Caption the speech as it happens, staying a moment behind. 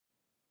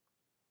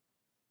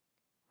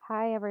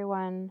Hi,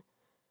 everyone.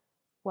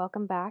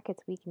 Welcome back.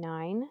 It's week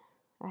 9.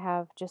 I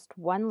have just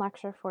one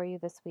lecture for you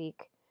this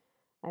week.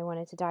 I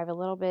wanted to dive a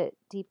little bit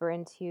deeper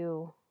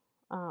into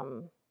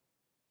um,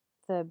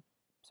 the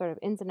sort of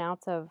ins and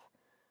outs of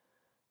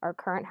our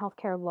current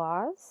healthcare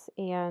laws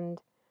and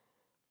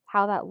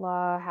how that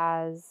law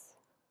has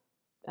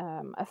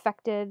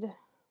affected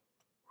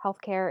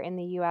healthcare in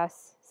the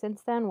U.S.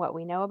 since then, what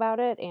we know about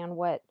it, and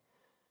what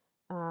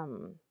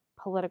um,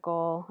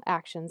 political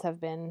actions have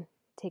been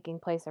taking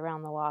place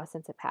around the law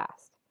since it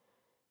passed.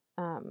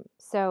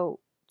 So,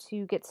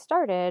 to get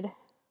started,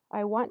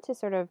 I want to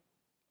sort of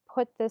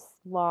put this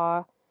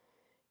law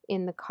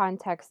in the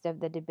context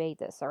of the debate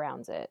that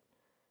surrounds it.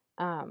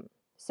 Um,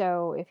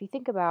 so, if you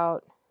think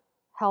about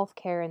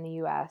healthcare in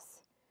the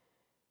US,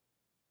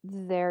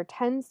 there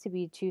tends to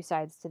be two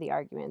sides to the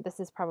argument.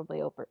 This is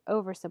probably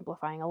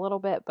oversimplifying a little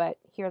bit, but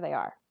here they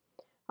are.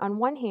 On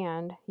one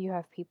hand, you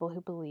have people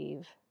who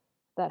believe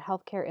that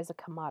healthcare is a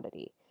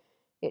commodity.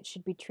 It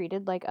should be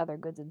treated like other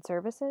goods and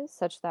services,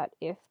 such that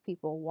if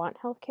people want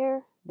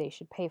healthcare, they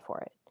should pay for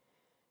it.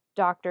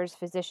 Doctors,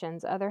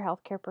 physicians, other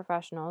healthcare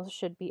professionals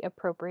should be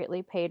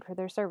appropriately paid for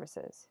their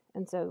services.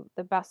 And so,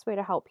 the best way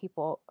to help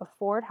people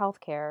afford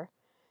healthcare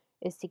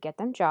is to get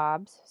them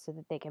jobs so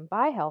that they can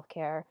buy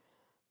healthcare,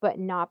 but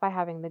not by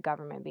having the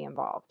government be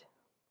involved.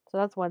 So,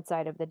 that's one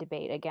side of the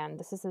debate. Again,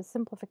 this is a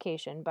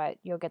simplification, but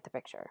you'll get the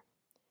picture.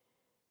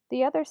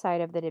 The other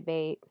side of the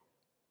debate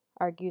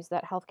argues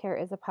that healthcare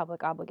is a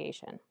public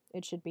obligation.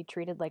 It should be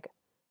treated like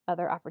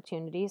other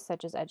opportunities,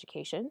 such as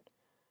education.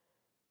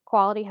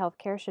 Quality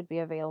healthcare should be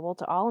available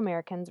to all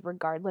Americans,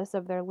 regardless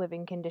of their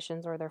living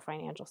conditions or their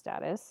financial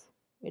status.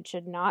 It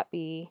should not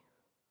be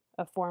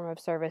a form of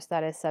service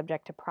that is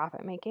subject to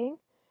profit making.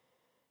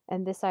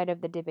 And this side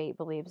of the debate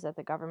believes that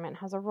the government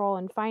has a role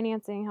in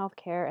financing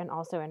healthcare and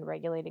also in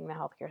regulating the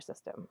healthcare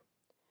system.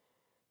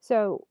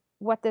 So,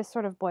 what this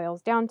sort of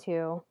boils down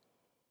to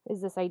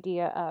is this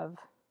idea of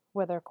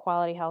whether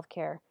quality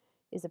healthcare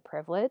is a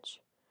privilege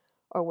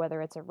or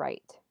whether it's a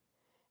right.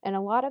 And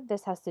a lot of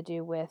this has to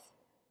do with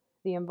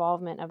the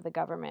involvement of the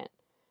government.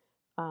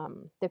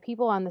 The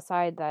people on the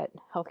side that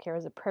healthcare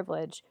is a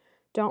privilege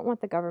don't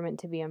want the government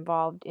to be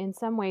involved in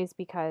some ways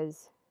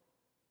because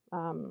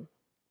um,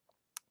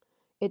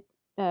 it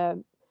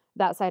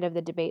that side of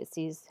the debate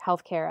sees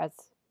healthcare as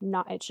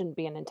not, it shouldn't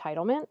be an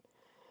entitlement,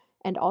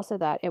 and also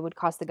that it would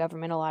cost the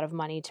government a lot of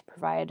money to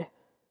provide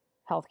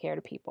healthcare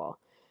to people.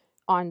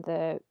 On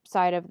the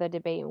side of the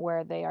debate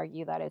where they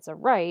argue that it's a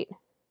right,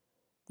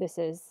 this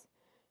is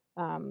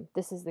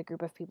the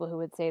group of people who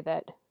would say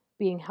that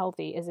being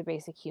healthy is a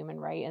basic human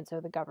right, and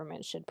so the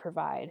government should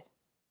provide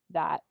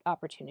that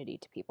opportunity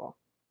to people.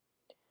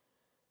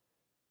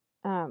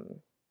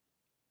 Um,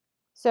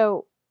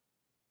 so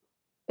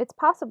it's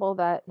possible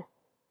that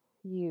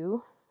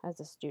you,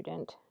 as a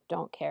student,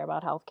 don't care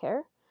about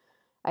healthcare.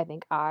 I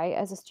think I,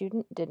 as a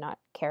student, did not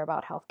care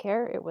about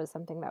healthcare. It was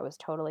something that was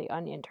totally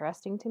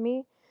uninteresting to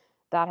me.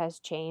 That has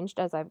changed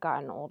as I've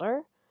gotten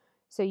older.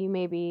 So you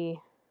may be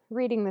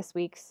reading this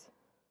week's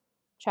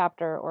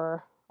chapter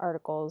or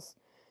articles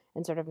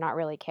and sort of not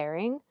really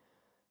caring.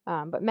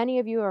 But many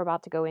of you are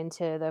about to go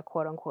into the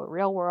quote unquote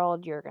real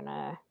world. You're going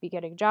to be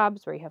getting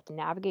jobs where you have to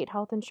navigate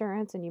health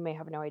insurance and you may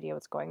have no idea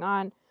what's going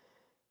on.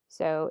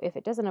 So if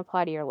it doesn't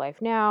apply to your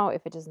life now,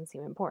 if it doesn't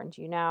seem important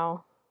to you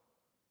now,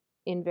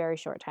 in very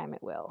short time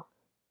it will.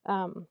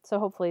 So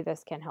hopefully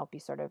this can help you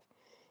sort of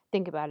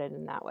think about it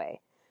in that way.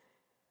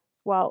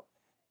 Well,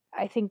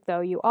 I think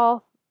though you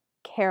all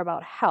care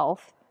about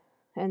health,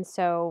 and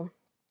so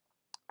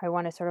I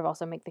want to sort of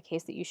also make the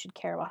case that you should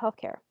care about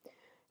healthcare.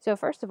 So,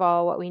 first of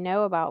all, what we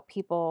know about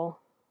people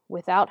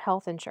without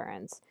health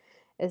insurance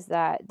is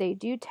that they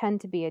do tend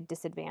to be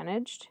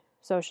disadvantaged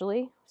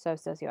socially, so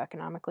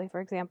socioeconomically,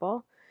 for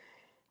example.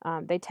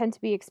 They tend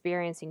to be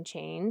experiencing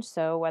change,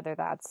 so whether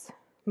that's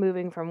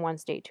moving from one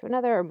state to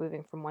another or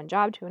moving from one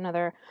job to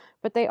another,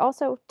 but they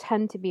also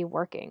tend to be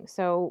working.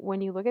 So, when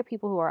you look at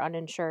people who are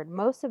uninsured,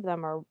 most of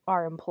them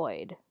are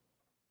employed.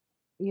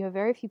 You have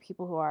very few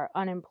people who are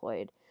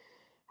unemployed.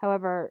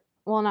 However,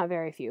 well, not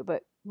very few,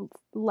 but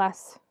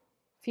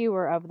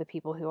fewer of the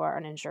people who are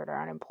uninsured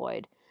are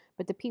unemployed.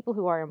 But the people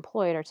who are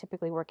employed are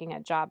typically working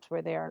at jobs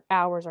where their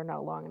hours are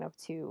not long enough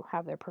to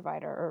have their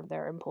provider or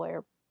their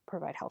employer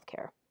provide health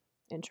care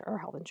or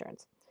health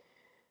insurance.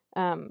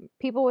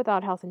 People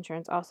without health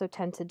insurance also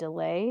tend to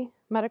delay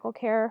medical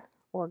care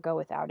or go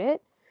without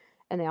it,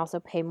 and they also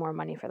pay more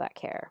money for that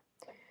care.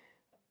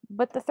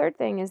 But the third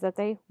thing is that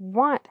they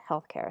want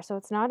health care. So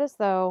it's not as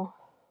though,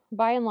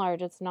 by and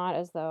large, it's not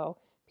as though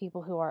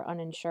people who are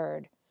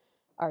uninsured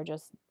are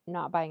just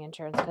not buying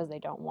insurance because they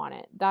don't want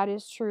it. That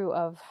is true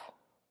of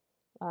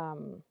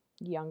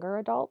younger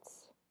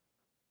adults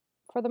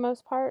for the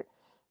most part,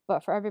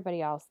 but for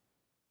everybody else,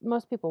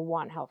 most people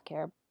want health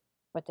care,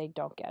 but they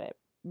don't get it,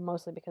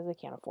 mostly because they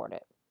can't afford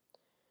it.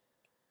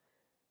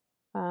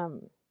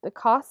 The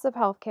costs of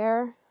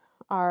healthcare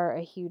are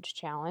a huge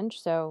challenge.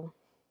 So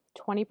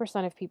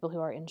 20% of people who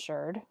are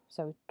insured,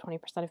 so 20%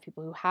 of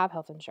people who have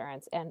health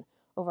insurance, and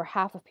over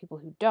half of people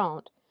who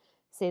don't,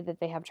 say that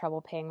they have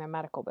trouble paying their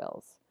medical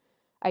bills.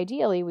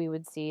 Ideally, we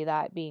would see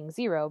that being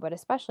zero, but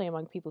especially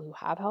among people who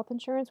have health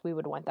insurance, we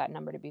would want that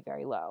number to be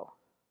very low.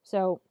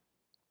 So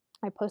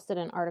I posted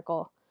an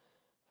article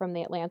from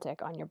The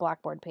Atlantic on your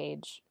Blackboard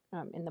page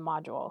in the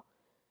module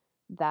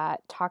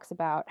that talks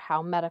about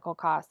how medical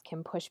costs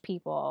can push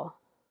people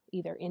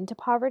either into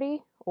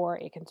poverty or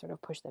it can sort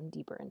of push them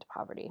deeper into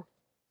poverty.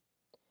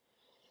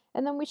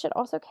 And then we should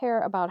also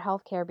care about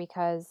healthcare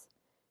because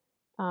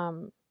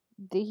the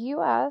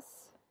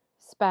U.S.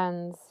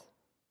 spends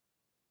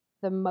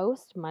the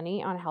most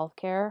money on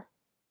healthcare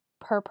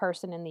per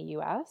person in the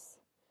U.S.,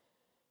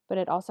 but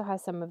it also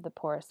has some of the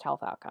poorest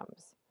health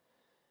outcomes.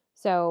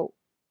 So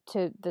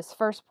to this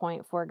first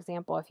point, for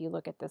example, if you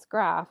look at this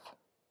graph,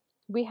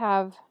 we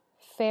have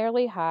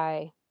fairly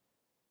high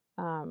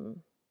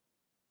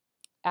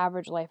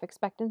average life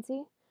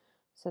expectancy.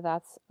 So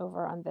that's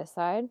over on this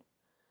side.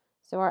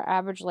 So our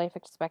average life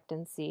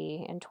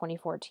expectancy in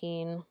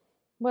 2014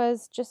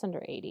 was just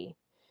under 80.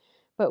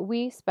 But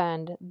we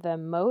spend the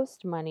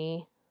most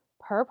money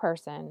per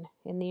person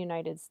in the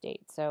United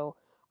States. So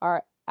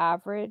our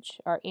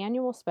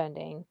annual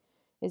spending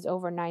is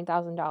over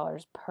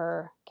 $9,000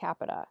 per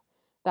capita.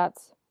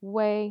 That's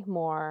way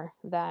more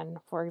than,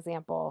 for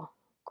example,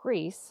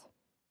 Greece,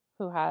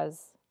 who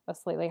has a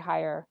slightly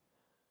higher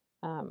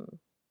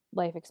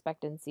life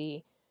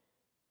expectancy,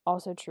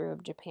 also true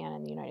of Japan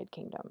and the United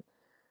Kingdom.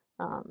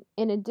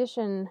 In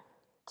addition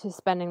to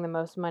spending the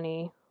most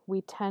money,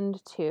 we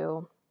tend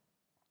to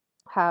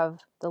have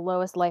the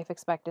lowest life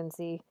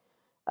expectancy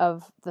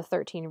of the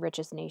 13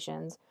 richest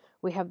nations.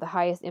 We have the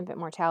highest infant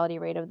mortality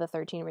rate of the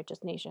 13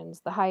 richest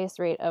nations, the highest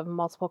rate of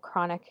multiple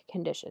chronic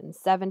conditions.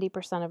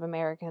 70% of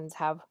Americans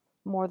have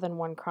more than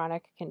one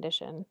chronic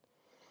condition.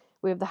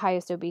 We have the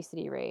highest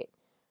obesity rate.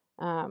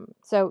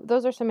 So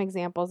those are some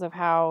examples of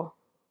how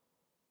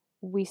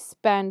we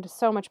spend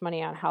so much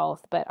money on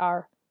health,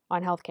 on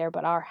healthcare,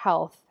 but our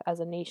health as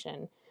a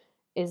nation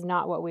is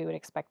not what we would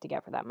expect to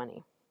get for that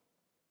money.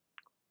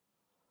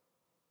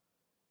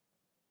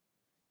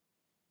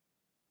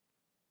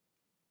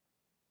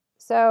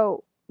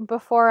 So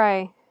before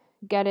I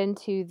get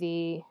into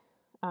the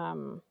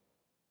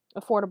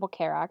Affordable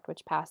Care Act,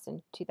 which passed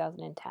in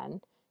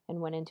 2010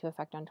 and went into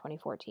effect on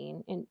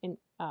 2014,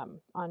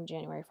 on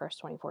January 1st,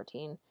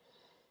 2014,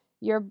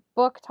 your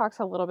book talks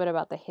a little bit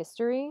about the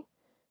history.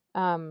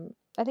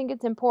 I think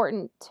it's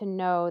important to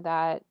know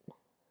that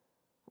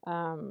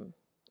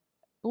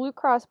Blue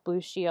Cross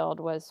Blue Shield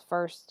was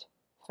first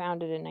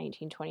founded in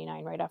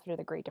 1929, right after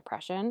the Great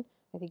Depression.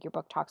 I think your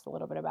book talks a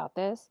little bit about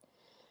this.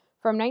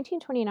 From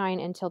 1929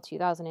 until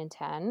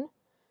 2010,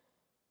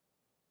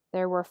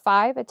 there were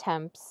 5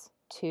 attempts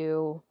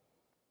to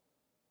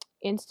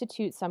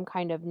institute some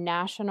kind of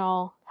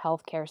national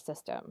healthcare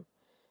system.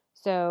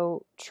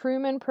 So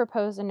Truman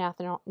proposed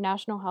a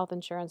national health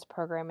insurance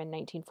program in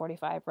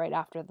 1945, right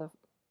after the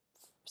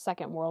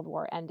Second World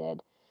War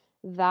ended.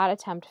 That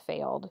attempt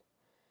failed.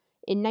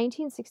 In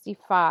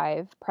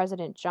 1965,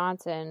 President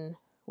Johnson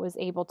was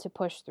able to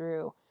push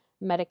through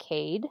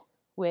Medicaid,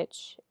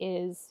 which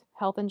is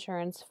health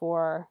insurance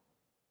for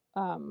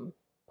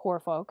poor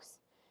folks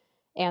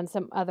and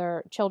some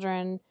other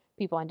children,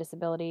 people on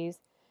disabilities,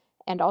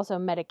 and also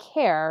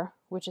Medicare,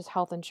 which is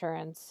health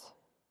insurance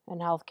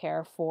and health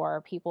care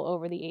for people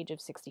over the age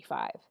of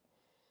 65.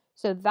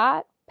 So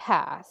that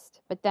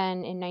passed, but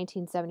then in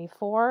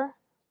 1974,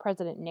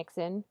 President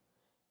Nixon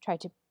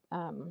tried to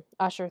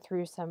usher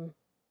through some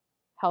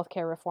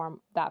healthcare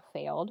reform that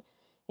failed.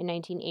 In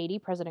 1980,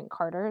 President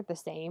Carter, the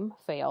same,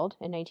 failed.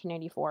 In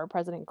 1994,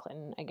 President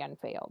Clinton again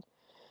failed.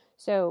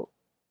 So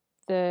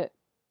the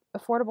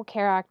Affordable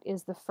Care Act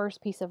is the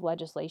first piece of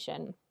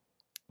legislation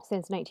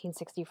since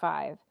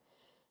 1965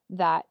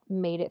 that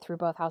made it through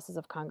both houses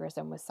of Congress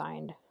and was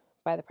signed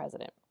by the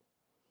president.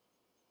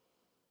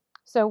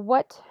 So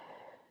what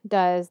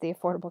does the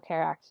Affordable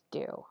Care Act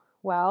do?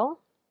 Well,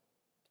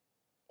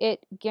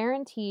 it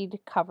guaranteed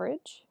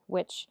coverage,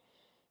 which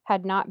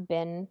had not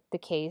been the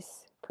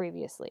case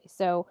previously.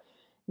 So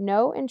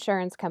no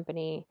insurance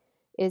company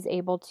is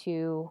able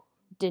to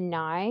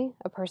deny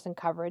a person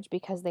coverage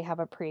because they have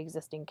a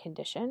pre-existing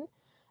condition.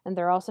 And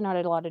they're also not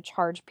allowed to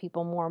charge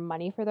people more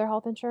money for their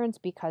health insurance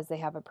because they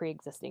have a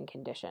pre-existing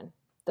condition.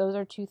 Those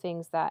are 2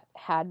 things that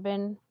had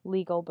been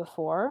legal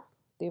before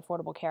the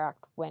Affordable Care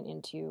Act went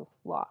into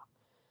law.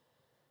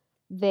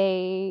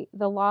 The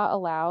law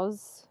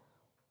allows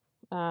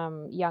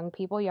young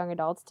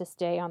adults to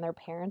stay on their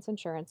parents'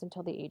 insurance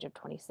until the age of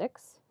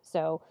 26.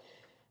 So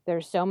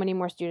there's so many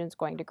more students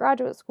going to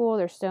graduate school.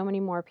 There's so many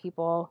more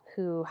people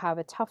who have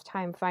a tough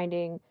time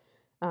finding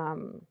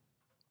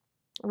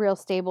real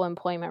stable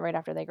employment right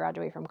after they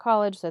graduate from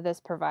college. So this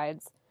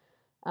provides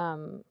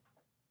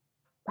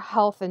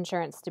health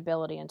insurance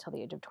stability until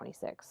the age of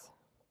 26.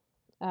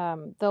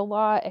 The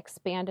law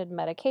expanded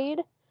Medicaid,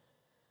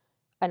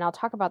 and I'll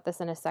talk about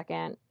this in a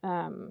second.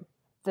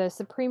 The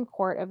Supreme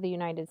Court of the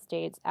United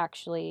States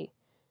actually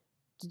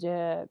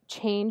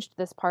changed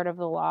this part of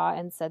the law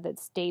and said that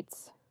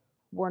states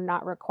were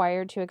not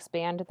required to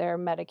expand their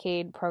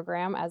Medicaid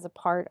program as a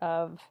part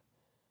of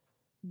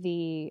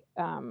the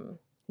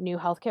new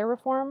healthcare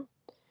reform.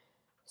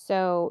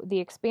 So the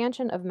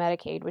expansion of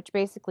Medicaid, which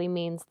basically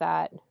means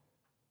that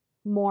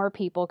more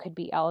people could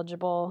be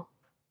eligible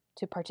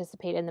to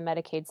participate in the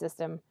Medicaid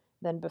system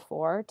than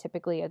before.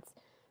 Typically, it's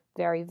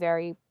very,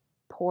 very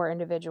poor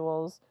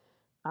individuals,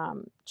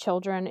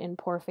 children in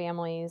poor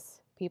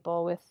families,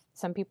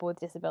 some people with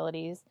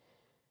disabilities.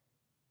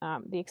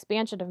 The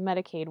expansion of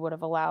Medicaid would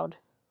have allowed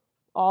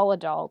all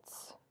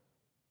adults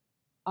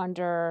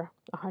under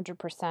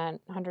 100%,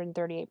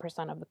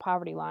 138% of the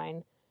poverty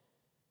line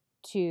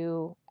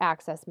to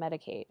access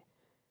Medicaid.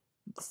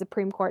 The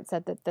Supreme Court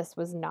said that this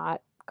was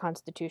not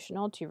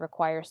constitutional to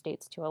require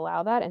states to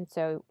allow that, and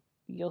so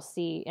you'll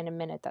see in a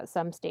minute that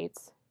some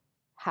states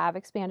have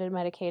expanded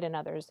Medicaid and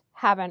others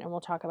haven't, and we'll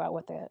talk about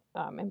what the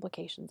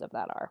implications of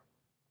that are.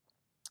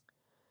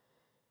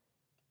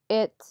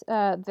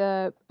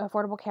 The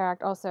Affordable Care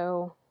Act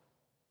also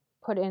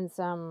put in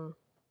some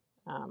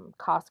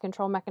cost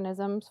control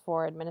mechanisms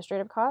for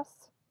administrative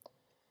costs.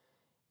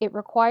 It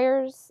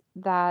requires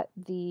that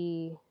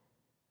the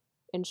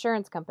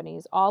insurance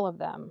companies, all of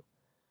them,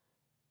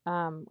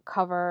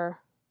 cover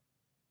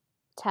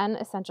 10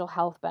 essential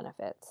health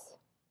benefits.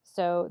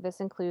 So this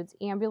includes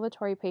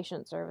ambulatory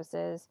patient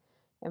services,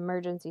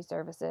 emergency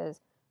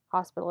services,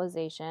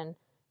 hospitalization,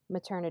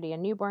 maternity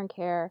and newborn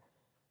care,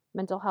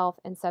 mental health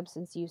and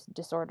substance use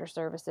disorder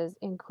services,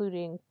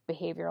 including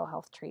behavioral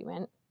health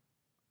treatment,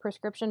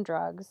 prescription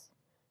drugs,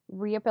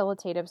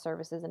 rehabilitative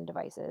services and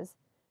devices,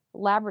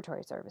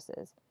 laboratory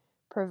services,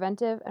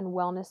 preventive and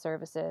wellness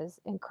services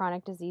and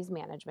chronic disease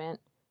management,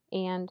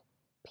 and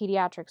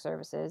pediatric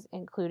services,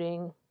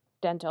 including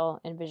dental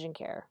and vision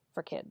care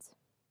for kids.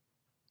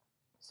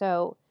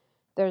 So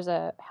there's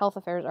a health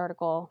affairs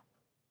article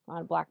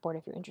on Blackboard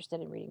if you're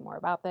interested in reading more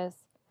about this.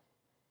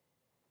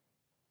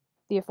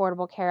 The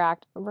Affordable Care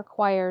Act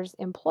requires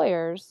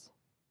employers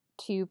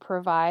to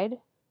provide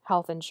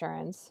health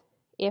insurance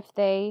if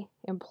they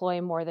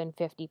employ more than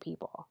 50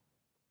 people.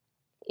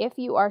 If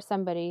you are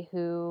somebody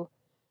who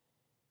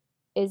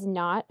is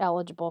not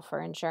eligible for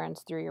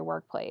insurance through your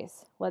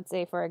workplace, let's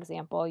say, for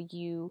example,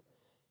 you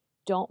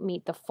don't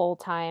meet the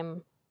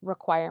full-time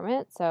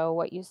requirement. So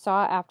what you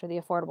saw after the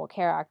Affordable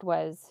Care Act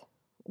was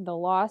the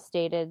law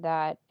stated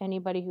that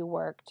anybody who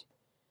worked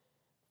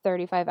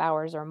 35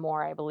 hours or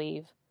more, I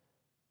believe,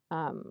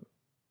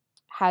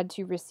 had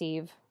to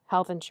receive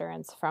health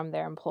insurance from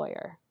their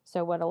employer.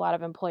 So what a lot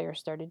of employers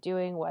started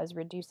doing was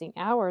reducing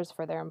hours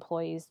for their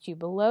employees to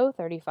below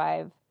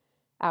 35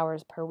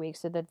 hours per week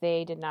so that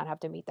they did not have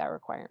to meet that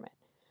requirement.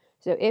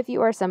 So if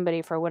you are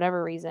somebody, for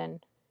whatever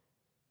reason,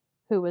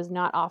 who was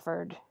not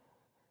offered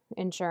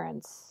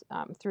insurance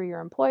through your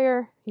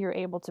employer, you're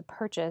able to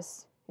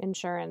purchase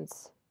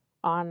insurance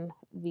on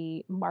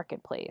the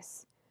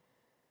marketplace.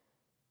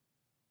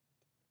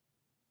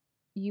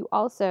 You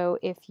also,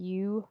 if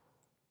you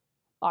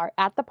are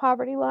at the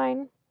poverty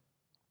line,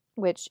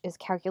 which is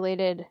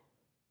calculated,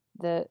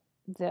 the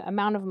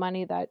amount of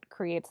money that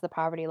creates the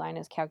poverty line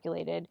is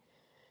calculated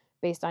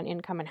based on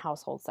income and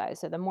household size.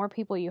 So the more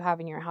people you have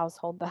in your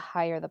household, the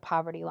higher the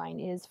poverty line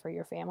is for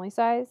your family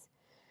size.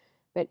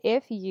 But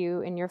if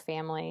you and your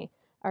family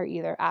are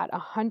either at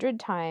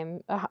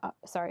 100%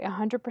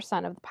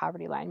 of the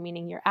poverty line,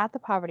 meaning you're at the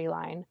poverty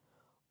line,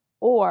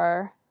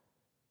 or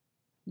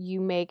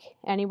you make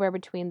anywhere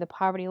between the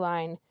poverty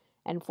line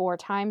and 4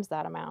 times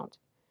that amount,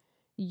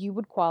 you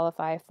would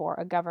qualify for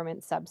a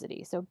government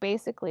subsidy. So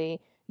basically,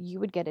 you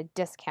would get a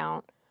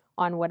discount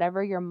on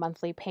whatever your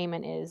monthly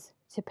payment is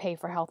to pay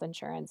for health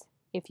insurance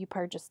if you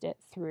purchased it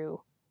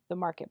through the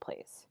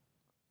marketplace.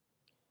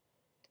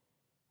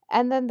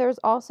 And then there's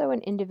also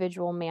an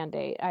individual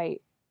mandate. I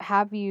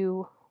have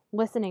you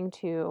listening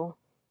to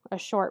a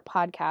short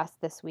podcast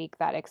this week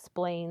that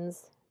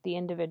explains the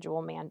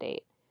individual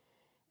mandate.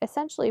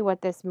 Essentially,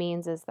 what this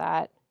means is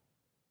that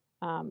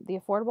the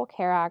Affordable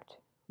Care Act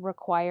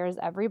requires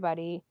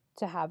everybody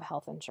to have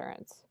health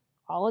insurance.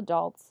 All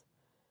adults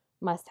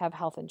must have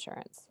health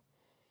insurance.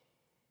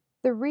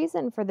 The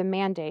reason for the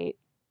mandate,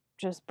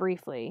 just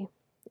briefly,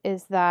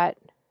 is that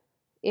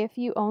if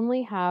you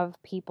only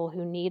have people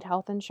who need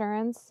health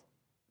insurance,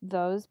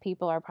 those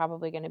people are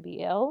probably going to be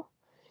ill,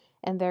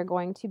 and they're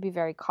going to be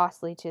very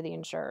costly to the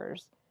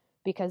insurers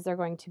because they're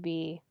going to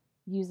be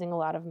using a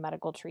lot of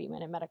medical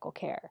treatment and medical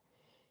care.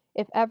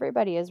 If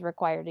everybody is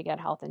required to get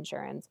health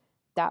insurance,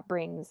 that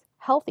brings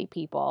healthy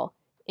people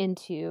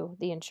into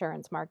the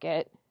insurance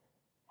market,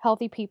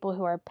 healthy people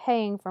who are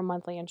paying for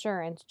monthly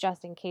insurance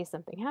just in case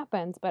something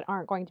happens, but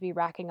aren't going to be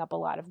racking up a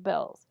lot of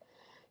bills.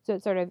 So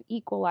it sort of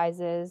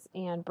equalizes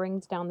and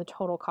brings down the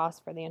total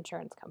cost for the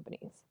insurance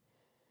companies.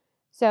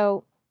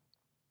 So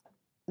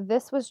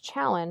this was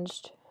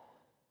challenged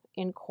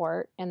in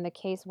court, and the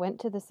case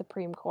went to the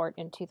Supreme Court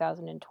in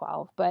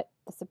 2012, but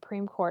the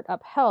Supreme Court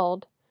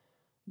upheld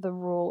the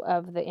rule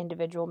of the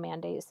individual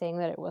mandate, saying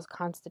that it was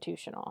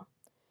constitutional.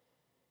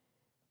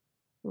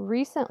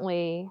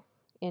 Recently,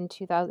 in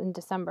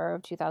December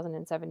of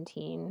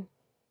 2017,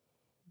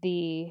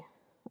 the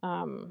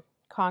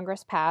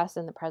Congress passed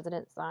and the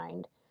president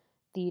signed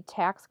the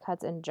Tax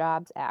Cuts and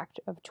Jobs Act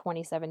of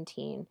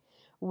 2017,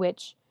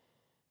 which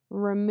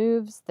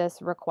removes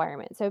this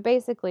requirement. So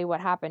basically, what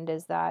happened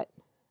is that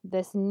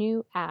this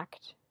new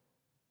act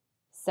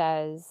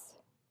says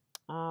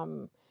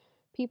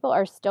people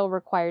are still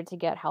required to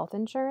get health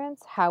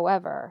insurance.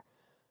 However,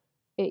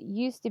 it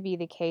used to be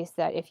the case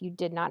that if you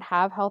did not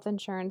have health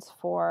insurance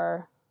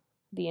for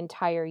the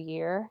entire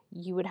year,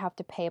 you would have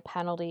to pay a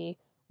penalty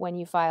when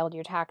you filed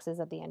your taxes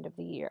at the end of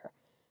the year.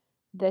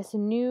 This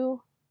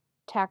new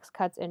Tax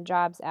Cuts and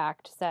Jobs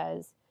Act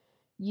says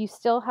you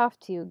still have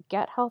to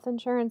get health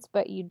insurance,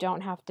 but you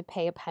don't have to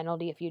pay a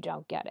penalty if you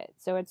don't get it.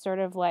 So it's sort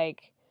of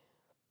like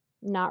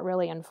not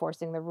really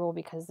enforcing the rule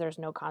because there's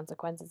no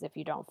consequences if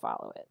you don't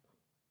follow it.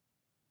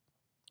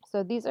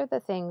 So these are the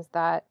things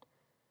that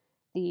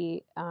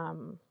the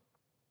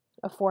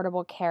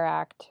Affordable Care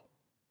Act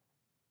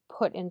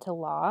put into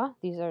law.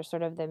 These are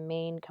sort of the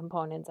main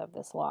components of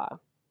this law.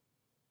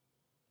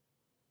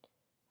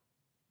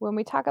 When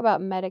we talk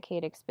about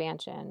Medicaid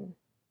expansion,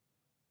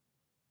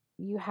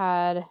 you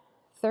had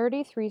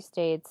 33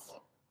 states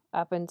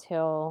up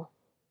until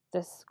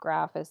this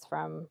graph was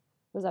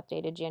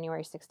updated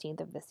January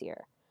 16th of this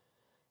year.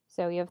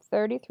 So you have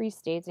 33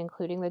 states,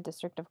 including the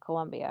District of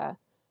Columbia,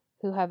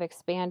 who have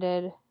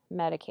expanded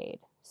Medicaid.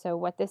 So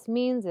what this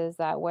means is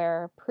that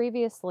where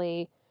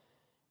previously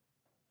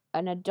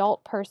an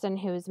adult person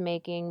who's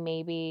making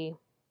maybe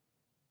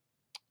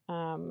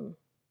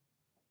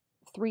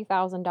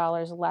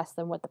 $3,000 less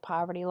than what the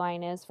poverty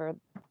line is for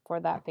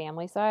that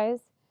family size,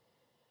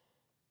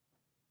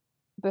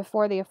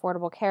 before the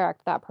Affordable Care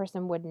Act, that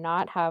person would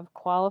not have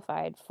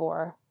qualified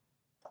for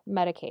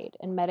Medicaid,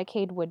 and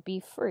Medicaid would be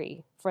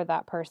free for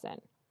that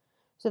person.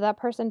 So that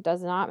person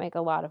does not make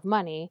a lot of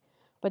money,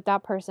 but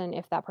that person,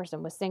 if that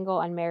person was single,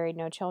 unmarried,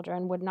 no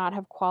children, would not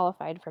have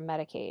qualified for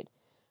Medicaid.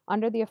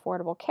 Under the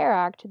Affordable Care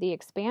Act, the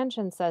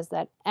expansion says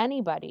that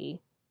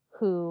anybody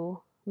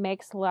who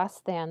makes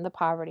less than the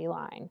poverty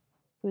line,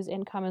 whose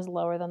income is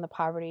lower than the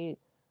poverty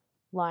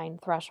line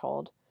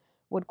threshold,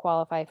 would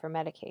qualify for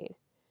Medicaid.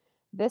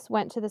 This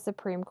went to the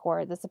Supreme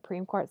Court. The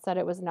Supreme Court said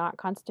it was not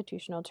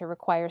constitutional to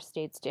require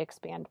states to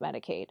expand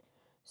Medicaid.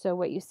 So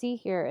what you see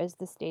here is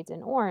the states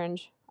in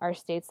orange are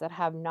states that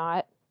have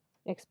not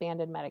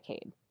expanded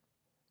Medicaid.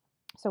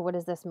 So what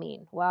does this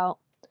mean? Well,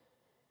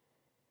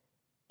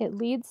 it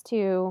leads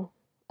to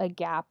a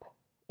gap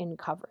in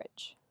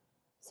coverage.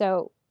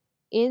 So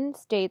in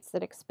states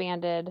that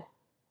expanded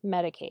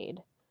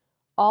Medicaid,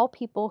 all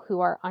people who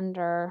are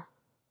under,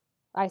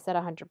 I said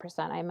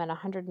 100%, I meant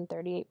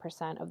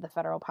 138% of the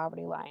federal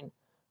poverty line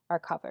are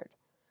covered.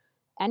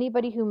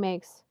 Anybody who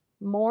makes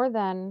more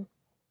than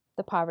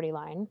the poverty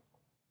line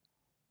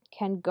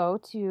can go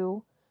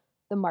to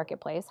the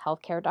marketplace,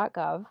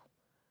 healthcare.gov,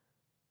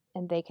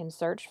 and they can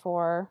search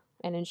for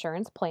an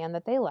insurance plan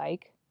that they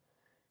like,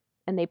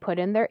 and they put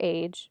in their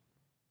age,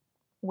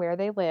 where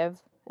they live,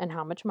 and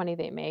how much money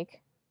they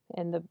make,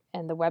 and the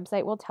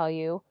website will tell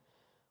you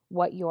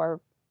what your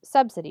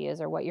subsidy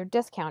is or what your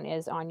discount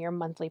is on your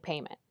monthly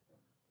payment.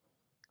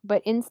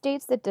 But in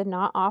states that did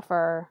not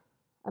offer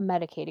a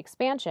Medicaid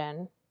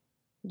expansion,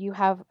 you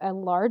have a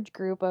large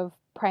group of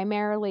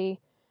primarily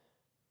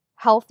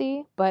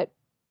healthy but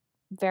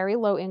very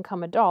low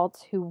income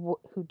adults who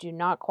do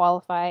not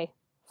qualify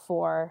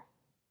for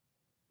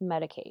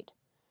Medicaid.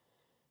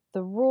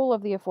 The rule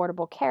of the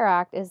Affordable Care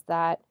Act is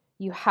that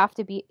you have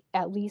to be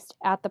at least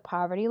at the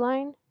poverty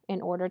line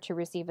in order to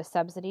receive a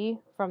subsidy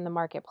from the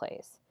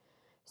marketplace.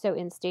 So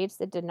in states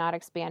that did not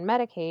expand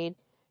Medicaid,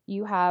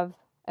 you have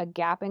a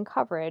gap in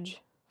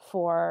coverage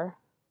for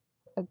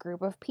a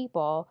group of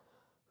people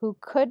who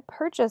could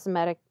purchase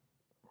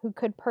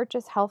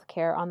health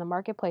care on the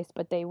marketplace,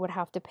 but they would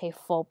have to pay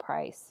full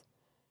price.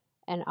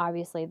 And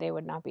obviously they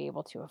would not be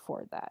able to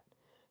afford that.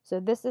 So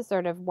this is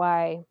sort of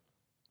why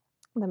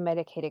the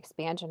Medicaid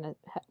expansion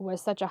was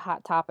such a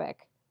hot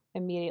topic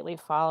immediately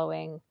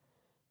following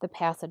the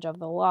passage of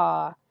the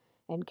law,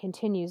 and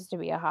continues to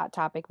be a hot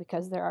topic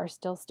because there are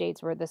still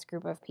states where this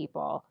group of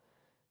people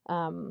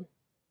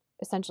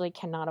essentially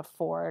cannot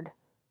afford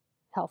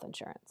health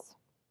insurance.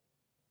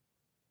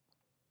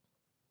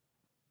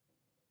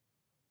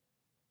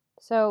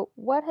 So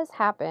what has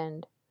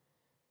happened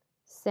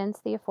since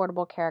the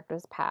Affordable Care Act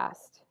was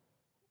passed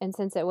and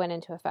since it went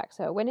into effect?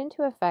 So it went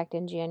into effect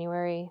on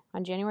January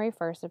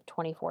 1st of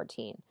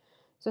 2014.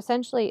 So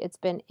essentially it's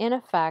been in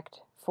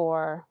effect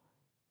for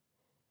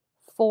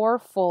 4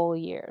 full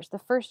years. The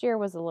first year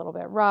was a little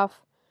bit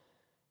rough.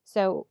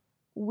 So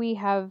we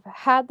have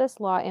had this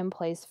law in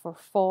place for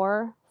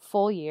 4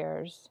 full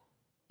years,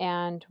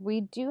 and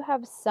we do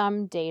have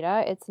some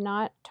data. It's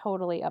not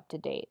totally up to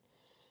date.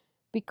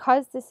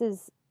 Because this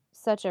is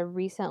such a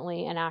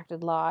recently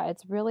enacted law,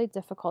 it's really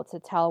difficult to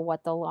tell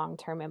what the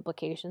long-term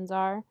implications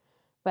are,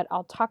 but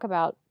I'll talk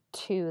about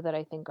 2 that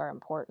I think are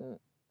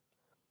important.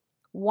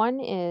 One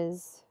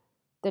is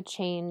the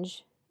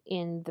change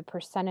in the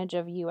percentage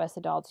of U.S.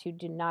 adults who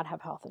do not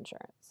have health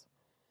insurance.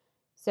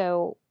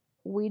 So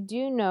we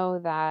do know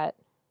that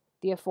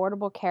the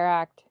Affordable Care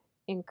Act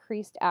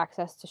increased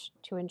access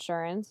to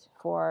insurance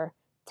for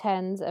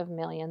tens of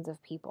millions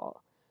of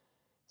people.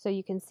 So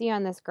you can see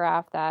on this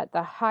graph that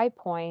the high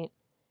point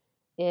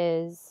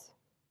is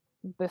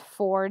the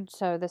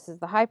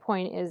high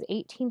point is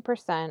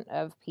 18%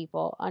 of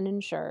people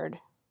uninsured,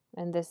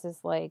 and this is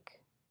like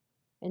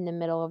in the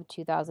middle of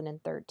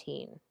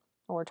 2013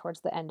 or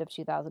towards the end of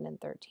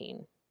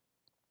 2013.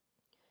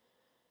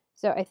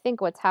 So I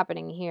think what's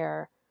happening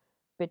here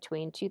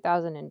between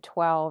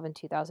 2012 and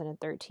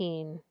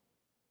 2013,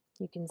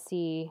 you can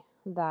see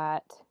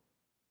that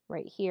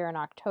right here in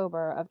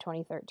October of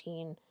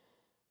 2013,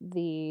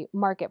 the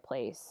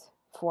marketplace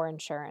for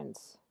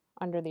insurance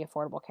under the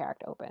Affordable Care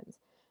Act opens.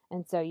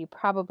 And so you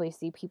probably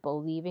see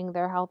people leaving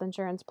their health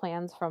insurance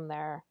plans from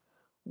their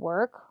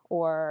work,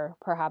 or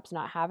perhaps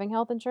not having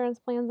health insurance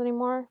plans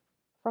anymore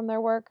from their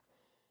work,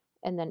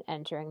 and then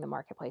entering the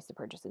marketplace to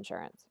purchase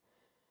insurance.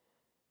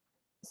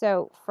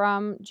 So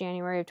from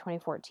January of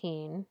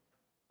 2014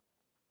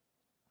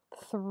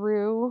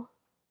 through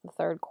the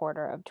third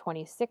quarter of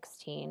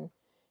 2016,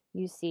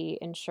 you see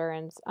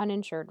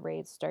uninsured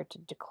rates start to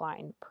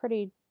decline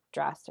pretty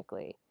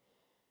drastically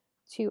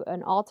to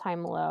an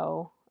all-time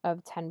low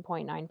of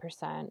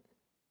 10.9%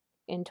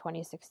 in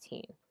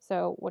 2016.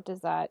 So what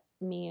does that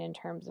mean in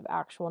terms of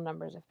actual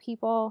numbers of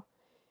people?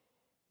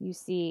 You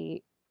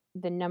see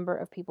the number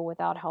of people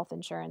without health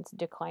insurance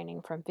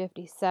declining from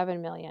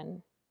 57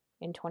 million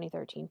in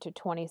 2013 to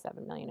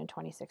 27 million in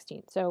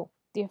 2016. So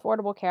the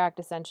Affordable Care Act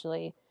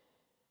essentially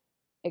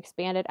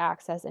expanded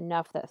access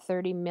enough that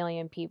 30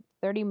 million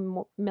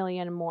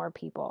more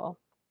people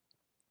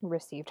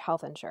received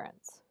health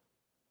insurance.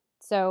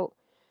 So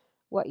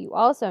what you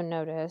also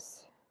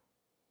notice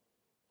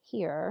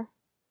here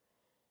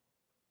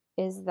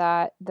is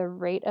that the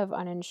rate of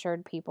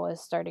uninsured people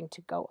is starting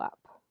to go up.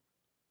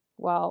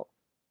 Well,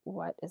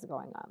 what is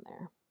going on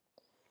there?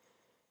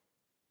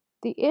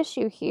 The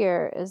issue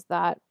here is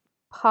that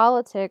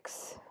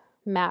politics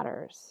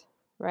matters,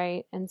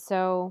 right? And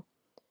so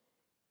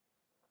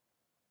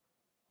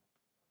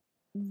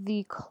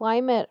the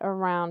climate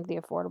around the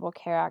Affordable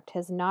Care Act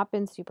has not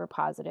been super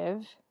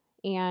positive.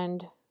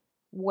 And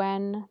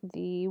when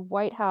the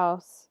White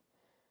House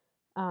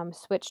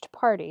switched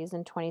parties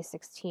in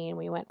 2016,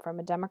 we went from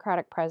a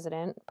Democratic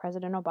President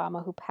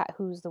Obama,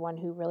 who's the one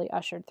who really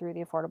ushered through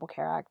the Affordable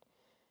Care Act,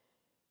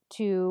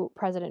 to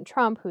President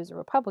Trump, who's a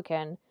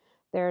Republican.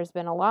 There's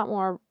been a lot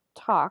more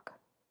talk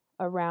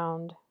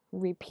around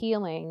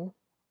repealing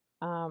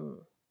Obamacare.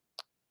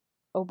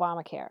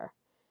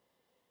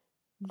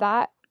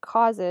 That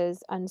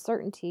causes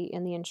uncertainty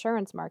in the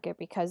insurance market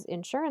because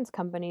insurance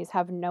companies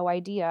have no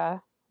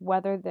idea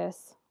whether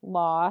this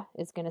law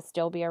is going to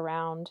still be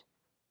around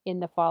in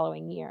the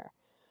following year.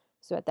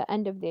 So at the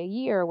end of the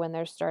year, when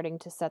they're starting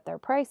to set their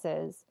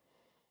prices,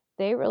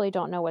 they really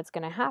don't know what's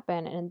going to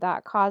happen, and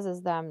that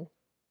causes them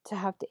to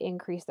have to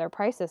increase their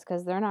prices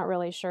because they're not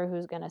really sure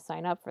who's going to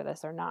sign up for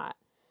this or not.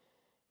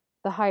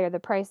 The higher the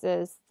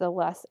prices, the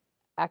less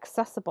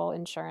accessible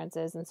insurance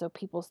is, and so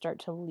people start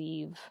to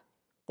leave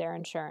their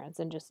insurance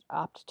and just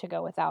opt to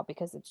go without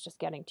because it's just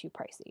getting too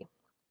pricey.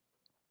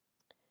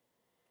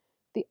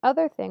 The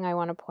other thing I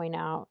want to point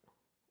out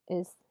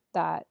is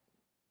that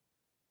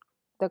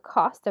the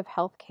cost of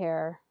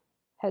healthcare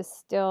has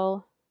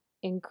still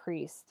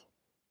increased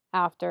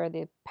after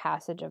the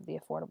passage of the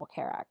Affordable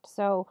Care Act.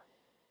 So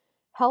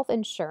health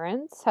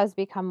insurance has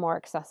become more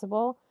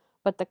accessible,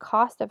 but the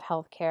cost of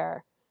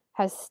healthcare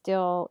has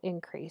still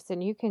increased.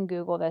 And you can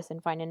Google this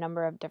and find a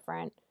number of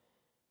different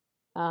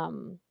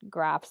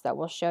graphs that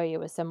will show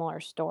you a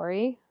similar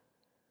story.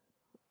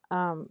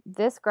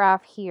 This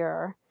graph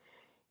here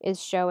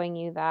is showing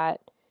you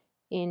that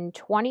in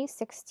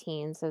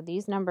 2016, so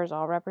these numbers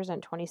all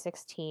represent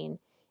 2016,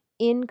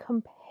 in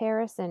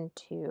comparison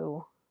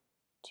to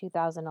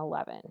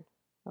 2011,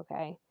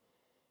 okay?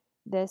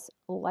 This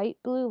light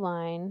blue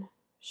line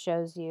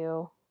shows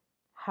you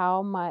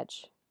how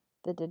much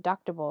the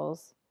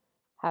deductibles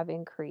have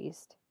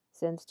increased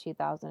since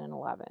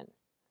 2011.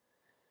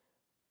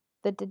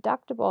 The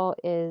deductible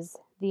is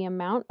the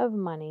amount of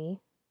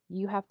money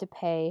you have to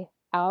pay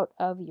out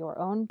of your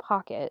own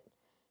pocket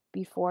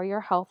before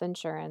your health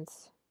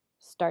insurance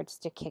starts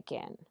to kick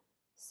in.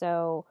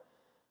 So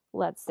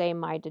let's say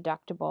my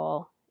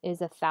deductible is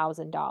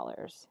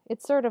 $1,000.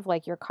 It's sort of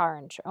like your car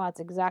insurance. Well, it's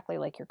exactly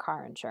like your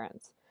car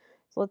insurance.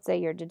 So let's say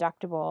your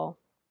deductible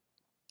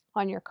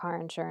on your car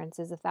insurance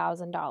is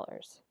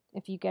 $1,000.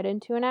 If you get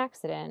into an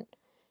accident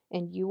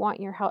and you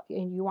want your health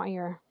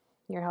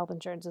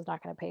insurance is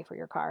not going to pay for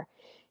your car.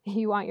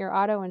 You want your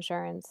auto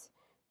insurance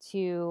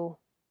to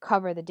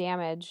cover the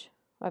damage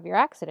of your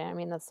accident. I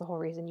mean, that's the whole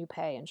reason you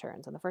pay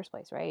insurance in the first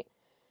place, right?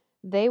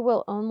 They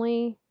will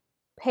only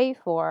pay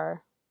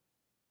for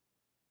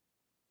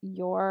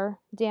your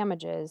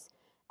damages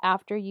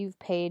after you've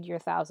paid your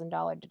 $1,000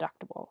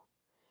 deductible.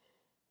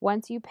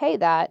 Once you pay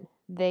that,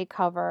 they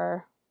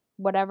cover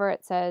whatever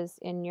it says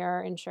in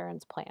your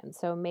insurance plan.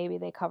 So maybe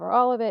they cover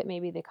all of it,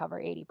 maybe they cover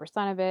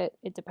 80% of it.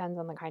 It depends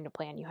on the kind of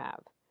plan you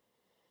have.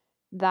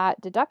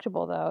 That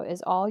deductible, though,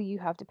 is all you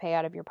have to pay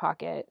out of your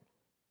pocket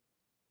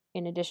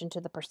in addition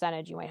to the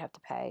percentage you might have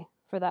to pay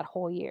for that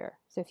whole year.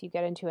 So if you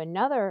get into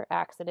another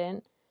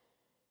accident,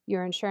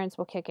 your insurance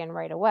will kick in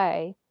right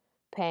away,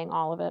 paying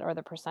all of it or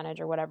the percentage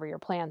or whatever your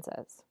plan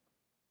says.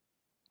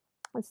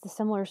 It's the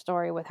similar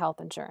story with health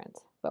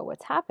insurance. But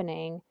what's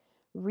happening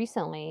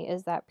recently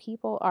is that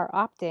people are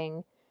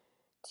opting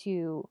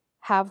to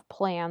have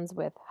plans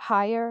with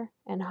higher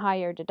and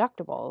higher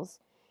deductibles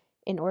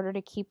in order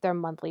to keep their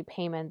monthly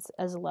payments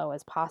as low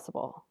as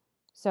possible.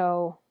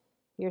 So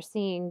you're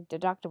seeing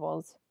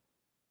deductibles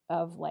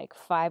of like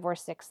 $5,000 or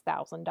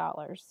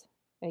 $6,000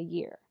 a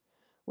year,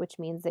 which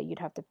means that you'd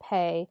have to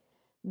pay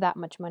that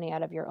much money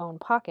out of your own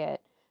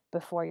pocket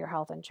before your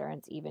health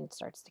insurance even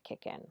starts to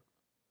kick in.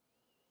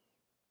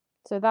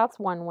 So that's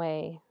one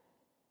way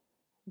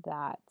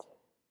that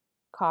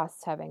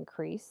costs have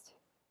increased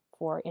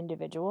for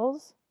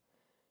individuals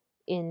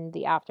in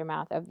the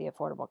aftermath of the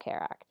Affordable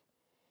Care Act.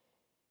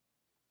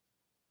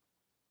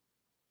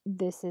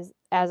 This is,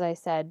 as I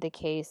said, the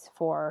case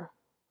for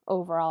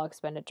overall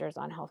expenditures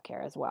on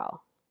healthcare as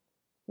well.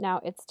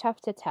 Now, it's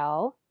tough to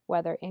tell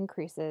whether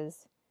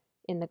increases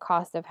in the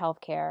cost of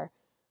healthcare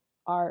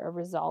are a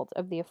result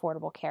of the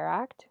Affordable Care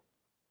Act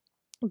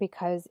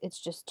because it's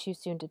just too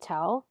soon to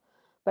tell.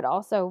 But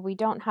also, we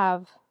don't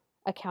have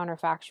a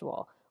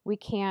counterfactual. We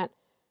can't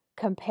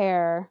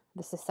compare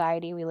the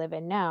society we live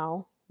in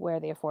now, where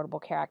the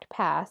Affordable Care Act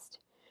passed,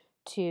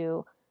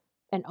 to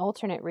an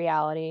alternate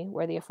reality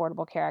where the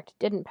Affordable Care Act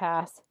didn't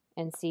pass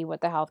and see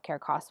what the healthcare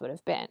costs would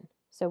have been.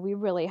 So we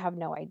really have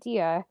no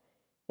idea.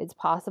 It's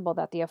possible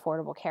that the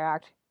Affordable Care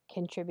Act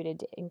contributed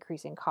to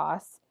increasing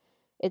costs.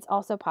 It's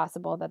also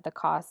possible that the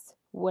costs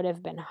would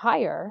have been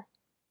higher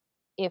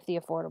if the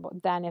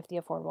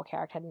Affordable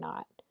Care Act had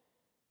not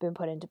been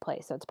put into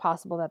place. So it's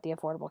possible that the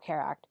Affordable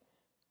Care Act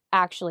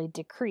actually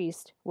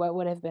decreased what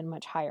would have been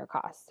much higher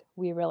costs.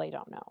 We really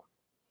don't know.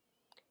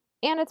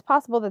 And it's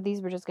possible that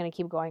these were just going to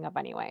keep going up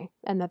anyway,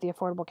 and that the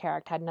Affordable Care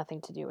Act had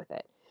nothing to do with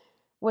it.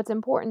 What's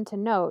important to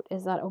note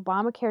is that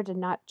Obamacare did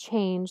not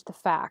change the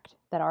fact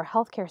that our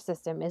healthcare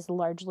system is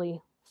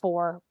largely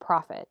for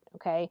profit,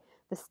 okay?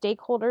 The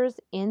stakeholders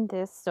in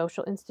this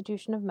social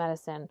institution of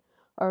medicine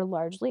are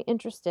largely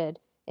interested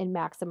in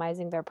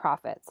maximizing their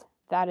profits.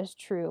 That is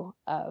true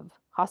of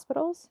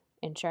hospitals,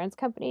 insurance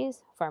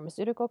companies,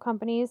 pharmaceutical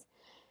companies,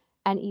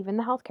 and even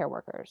the healthcare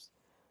workers.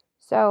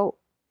 So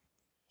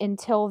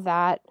until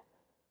that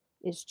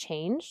is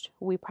changed,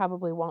 we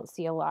probably won't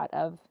see a lot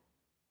of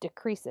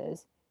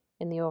decreases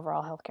in the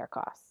overall healthcare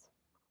costs.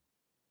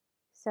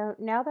 So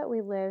now that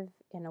we live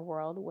in a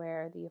world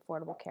where the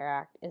Affordable Care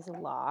Act is a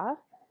law,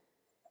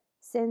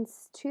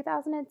 since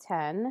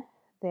 2010,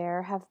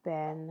 there have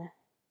been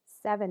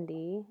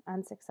 70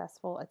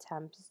 unsuccessful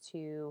attempts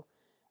to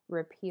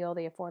repeal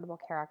the Affordable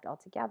Care Act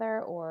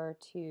altogether, or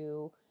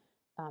to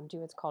do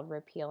what's called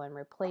repeal and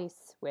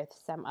replace with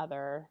some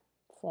other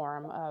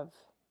form of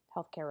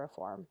healthcare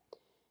reform.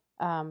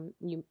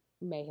 You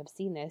may have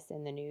seen this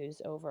in the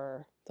news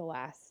over the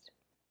last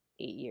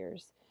 8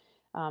 years.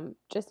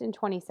 Just in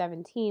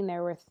 2017,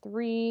 there were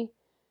 3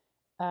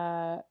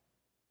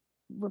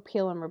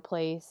 repeal and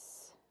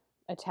replace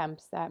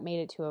attempts that made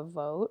it to a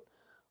vote.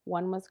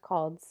 One was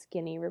called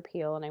skinny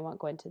repeal, and I won't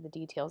go into the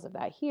details of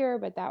that here,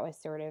 but that was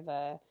sort of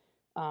a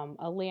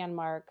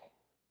landmark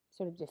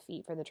sort of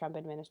defeat for the Trump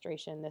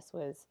administration. This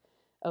was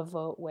a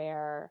vote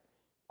where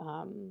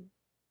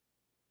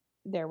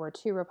there were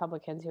 2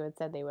 Republicans who had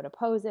said they would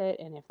oppose it,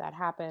 and if that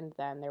happened,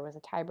 then there was a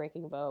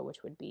tie-breaking vote,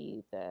 which would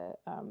be the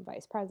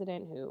vice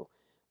president, who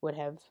would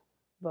have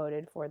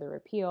voted for the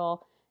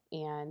repeal.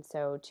 And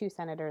so 2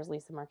 senators,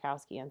 Lisa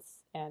Murkowski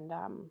and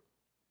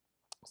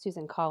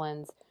Susan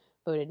Collins,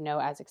 voted no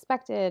as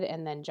expected,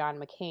 and then John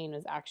McCain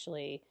was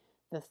actually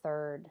the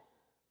 3rd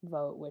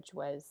vote, which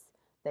was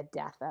the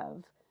death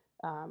of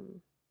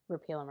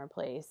repeal and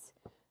replace.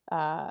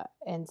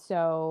 And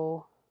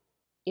so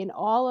in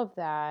all of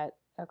that,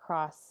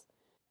 across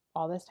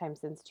all this time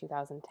since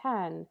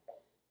 2010,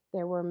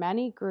 there were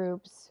many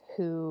groups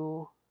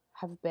who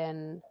have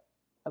been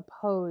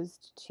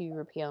opposed to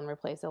repeal and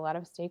replace, a lot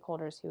of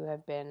stakeholders who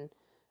have been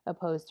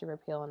opposed to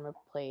repeal and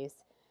replace,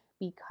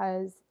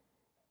 because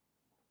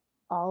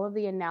all of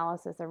the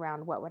analysis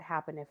around what would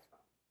happen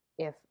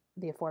if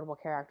the Affordable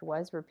Care Act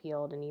was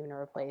repealed and even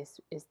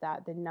replaced is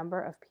that the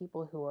number of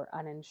people who are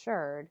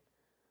uninsured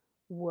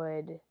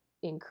would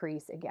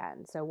increase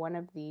again. So one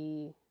of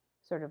the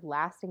sort of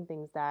lasting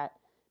things that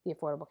the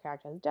Affordable Care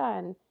Act has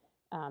done,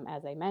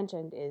 as I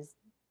mentioned, is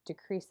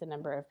decrease the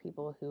number of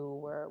people who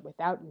were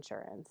without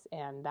insurance,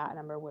 and that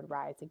number would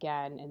rise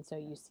again. And so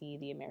you see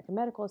the American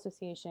Medical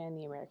Association,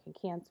 the American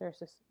Cancer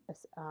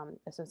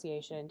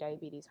Association,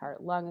 Diabetes,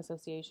 Heart, Lung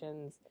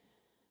Associations,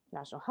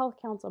 National Health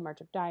Council, March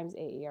of Dimes,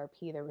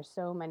 AARP. There were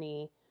so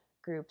many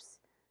groups,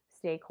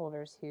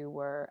 stakeholders who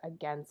were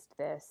against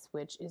this,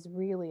 which is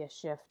really a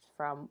shift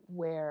from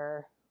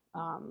where,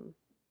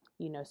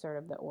 sort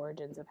of the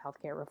origins of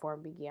healthcare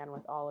reform began,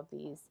 with all of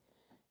these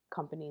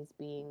companies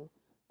being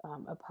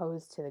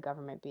opposed to the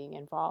government being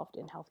involved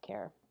in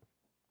healthcare.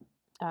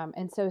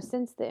 And so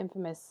since the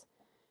infamous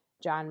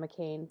John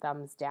McCain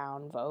thumbs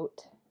down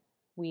vote,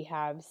 we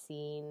have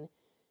seen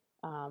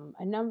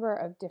a number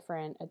of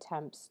different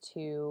attempts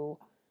to,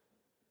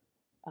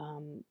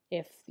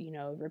 if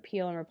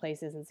repeal and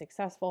replace isn't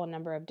successful, a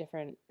number of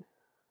different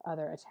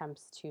other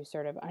attempts to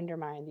sort of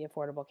undermine the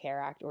Affordable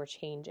Care Act or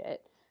change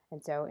it.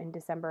 And so in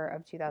December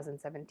of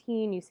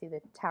 2017, you see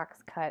the Tax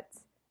Cuts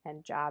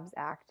and Jobs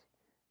Act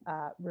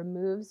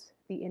removes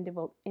the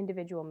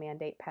individual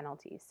mandate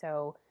penalty.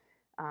 So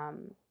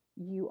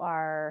you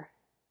are,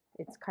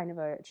 it's kind of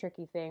a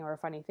tricky thing or a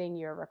funny thing,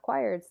 you're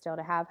required still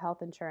to have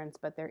health insurance,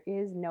 but there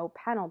is no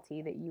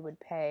penalty that you would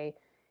pay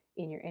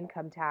in your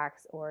income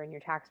tax or in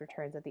your tax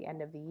returns at the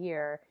end of the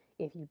year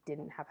if you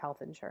didn't have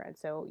health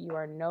insurance. So you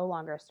are no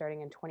longer,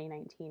 starting in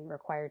 2019,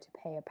 required to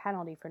pay a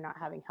penalty for not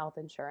having health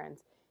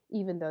insurance,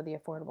 even though the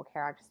Affordable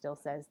Care Act still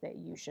says that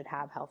you should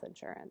have health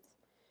insurance.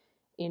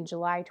 In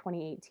July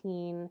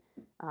 2018,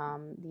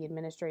 the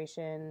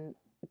administration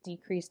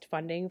decreased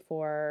funding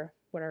for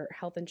what are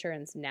health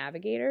insurance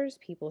navigators,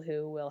 people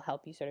who will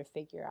help you sort of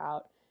figure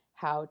out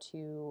how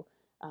to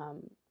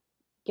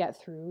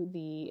get through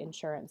the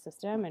insurance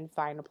system and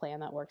find a plan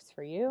that works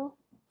for you.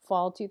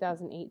 Fall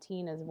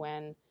 2018 is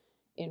when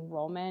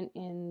enrollment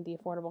in the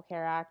Affordable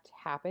Care Act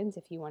happens.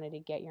 If you wanted to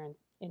get your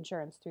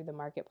insurance through the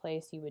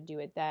marketplace, you would do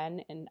it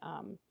then. And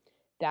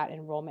that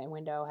enrollment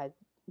window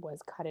was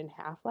cut in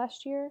half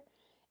last year,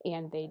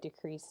 and they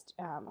decreased,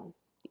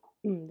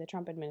 the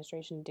Trump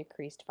administration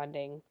decreased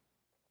funding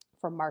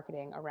for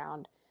marketing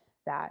around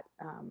that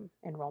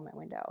enrollment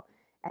window.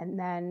 And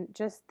then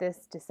just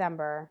this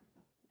December,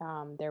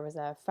 there was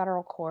a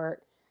federal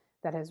court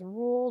that has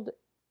ruled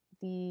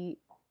the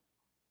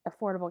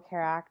Affordable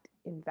Care Act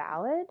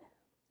invalid.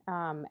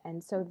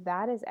 And so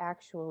that is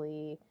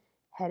actually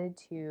headed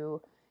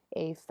to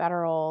a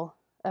federal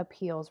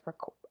appeals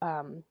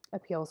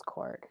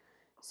court.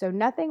 So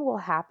nothing will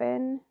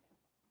happen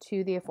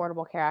to the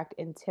Affordable Care Act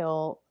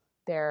until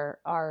there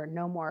are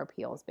no more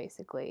appeals,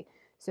 basically.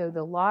 So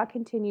the law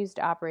continues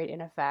to operate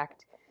in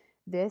effect.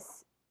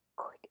 This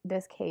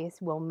case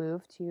will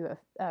move to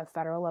a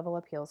federal level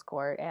appeals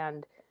court,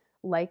 and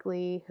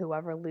likely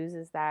whoever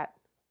loses that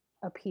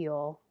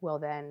appeal will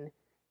then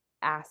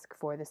ask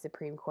for the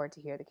Supreme Court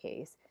to hear the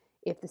case.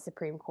 If the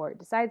Supreme Court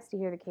decides to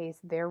hear the case,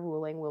 their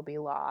ruling will be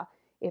law.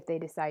 If they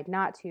decide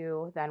not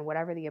to, then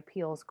whatever the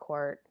appeals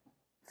court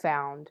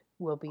found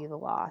will be the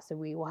law. So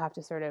we will have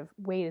to sort of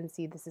wait and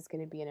see. This is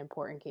going to be an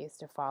important case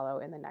to follow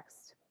in the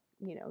next,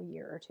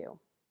 year or two.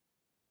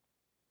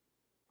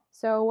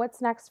 So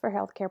what's next for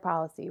healthcare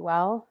policy?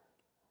 Well,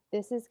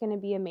 this is going to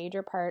be a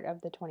major part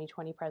of the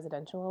 2020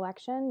 presidential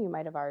election. You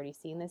might have already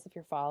seen this if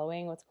you're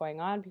following what's going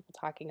on. People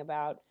talking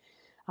about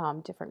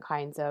different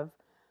kinds of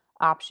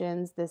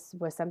options. This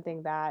was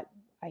something that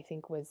I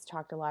think was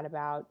talked a lot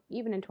about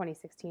even in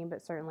 2016,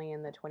 but certainly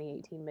in the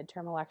 2018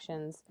 midterm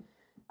elections.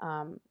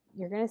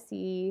 You're going to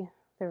see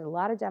there's a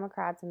lot of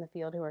Democrats in the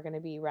field who are going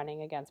to be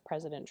running against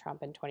President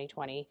Trump in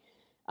 2020.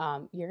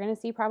 You're going to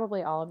see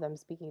probably all of them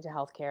speaking to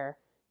healthcare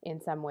in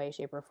some way,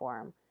 shape, or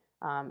form.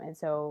 And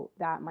so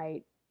that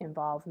might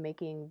involve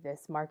making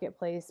this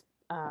marketplace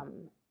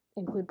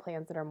include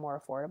plans that are more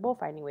affordable,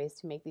 finding ways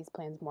to make these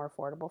plans more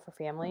affordable for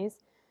families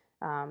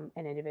and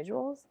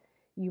individuals.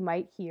 You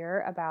might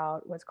hear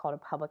about what's called a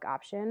public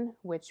option,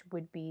 which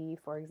would be,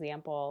 for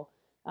example,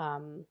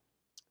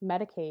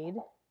 Medicaid,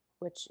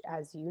 which,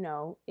 as you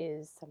know,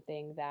 is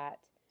something that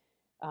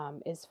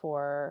is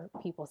for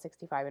people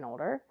 65 and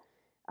older.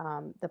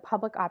 The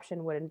public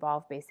option would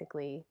involve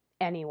basically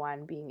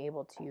anyone being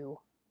able to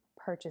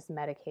purchase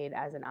Medicaid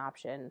as an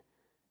option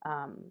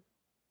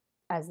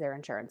as their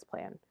insurance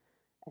plan.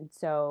 And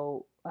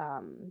so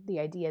the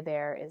idea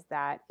there is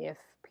that if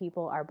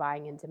people are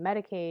buying into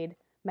Medicaid,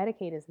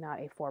 Medicaid is not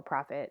a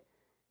for-profit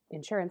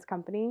insurance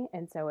company.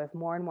 And so if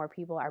more and more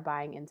people are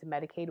buying into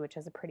Medicaid, which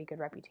has a pretty good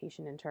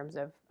reputation in terms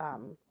of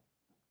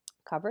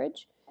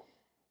coverage,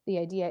 the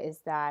idea is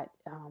that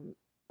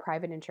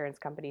private insurance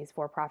companies,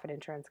 for-profit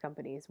insurance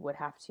companies, would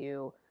have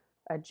to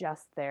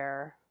adjust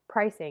their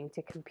pricing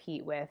to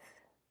compete with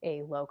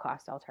a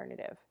low-cost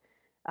alternative.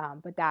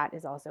 But that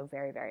is also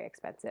very, very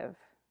expensive.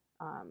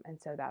 And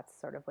so that's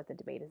sort of what the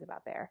debate is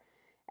about there.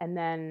 And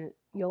then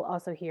you'll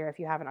also hear, if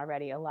you haven't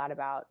already, a lot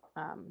about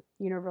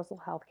universal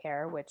health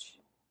care, which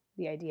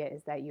the idea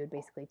is that you would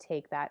basically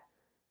take that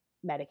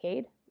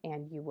Medicaid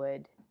and you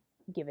would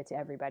give it to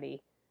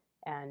everybody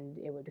and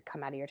it would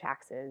come out of your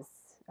taxes.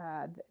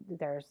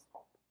 There's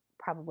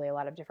probably a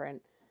lot of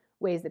different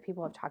ways that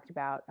people have talked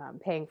about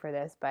paying for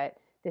this, but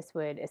this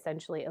would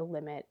essentially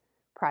limit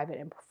private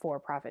and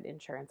for-profit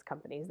insurance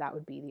companies. That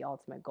would be the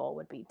ultimate goal,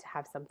 would be to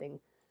have something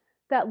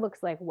that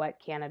looks like what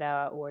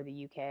Canada or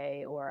the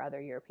UK or other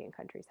European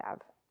countries have.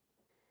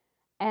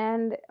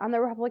 And on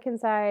the Republican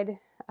side,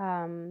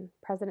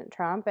 President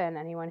Trump and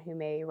anyone who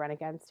may run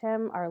against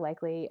him are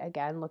likely,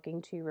 again,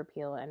 looking to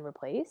repeal and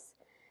replace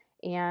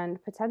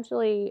and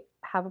potentially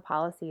have a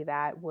policy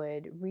that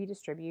would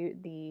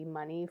redistribute the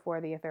money for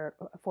the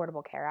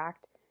Affordable Care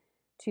Act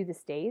to the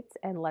states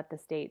and let the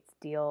states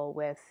deal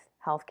with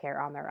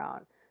healthcare on their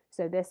own.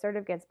 So this sort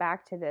of gets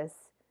back to this,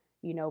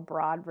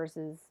 broad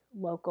versus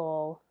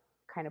local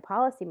kind of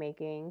policy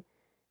making.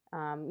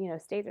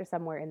 States are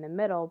somewhere in the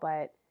middle,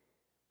 but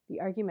the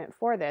argument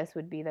for this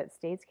would be that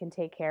states can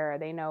take care,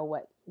 they know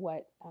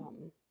what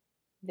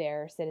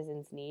their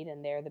citizens need,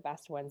 and they're the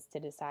best ones to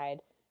decide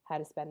how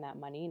to spend that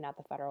money, not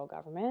the federal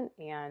government.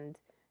 And,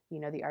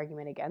 the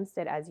argument against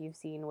it, as you've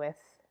seen with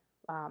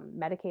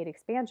Medicaid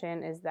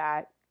expansion, is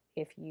that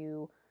if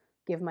you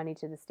give money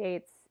to the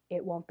states,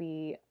 it won't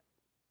be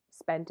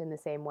spent in the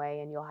same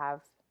way, and you'll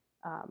have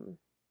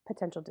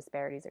potential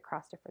disparities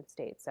across different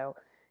states. So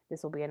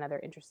this will be another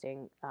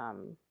interesting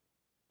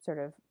sort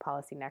of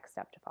policy next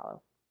step to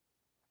follow.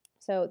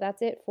 So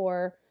that's it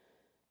for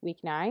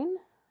week 9.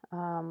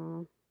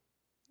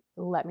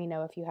 Let me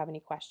know if you have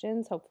any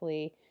questions.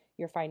 Hopefully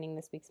you're finding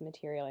this week's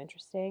material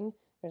interesting.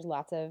 There's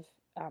lots of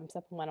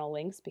supplemental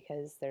links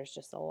because there's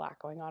just a lot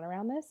going on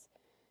around this.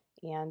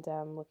 And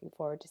looking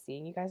forward to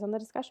seeing you guys on the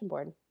discussion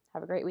board.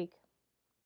 Have a great week.